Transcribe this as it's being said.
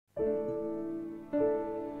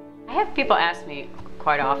have people ask me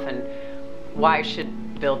quite often, why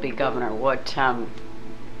should Bill be governor? Why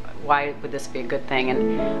would this be a good thing?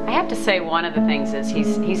 And I have to say, one of the things is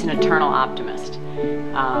he's an eternal optimist,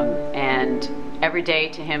 and every day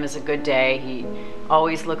to him is a good day. He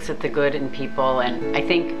always looks at the good in people, and I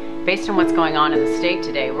think based on what's going on in the state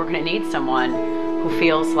today, we're going to need someone who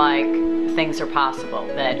feels like things are possible,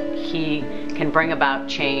 that he can bring about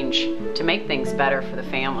change to make things better for the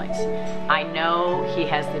families. I know he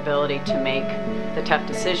has the ability to make the tough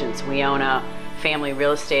decisions. We own a family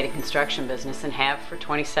real estate and construction business and have for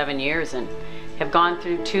 27 years and have gone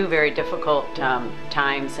through two very difficult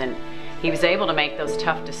times, and he was able to make those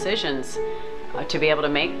tough decisions to be able to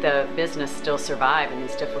make the business still survive in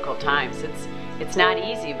these difficult times. It's not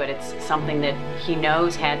easy, but it's something that he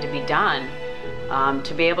knows had to be done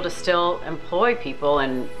to be able to still employ people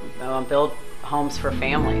and build homes for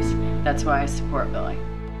families. That's why I support Billy.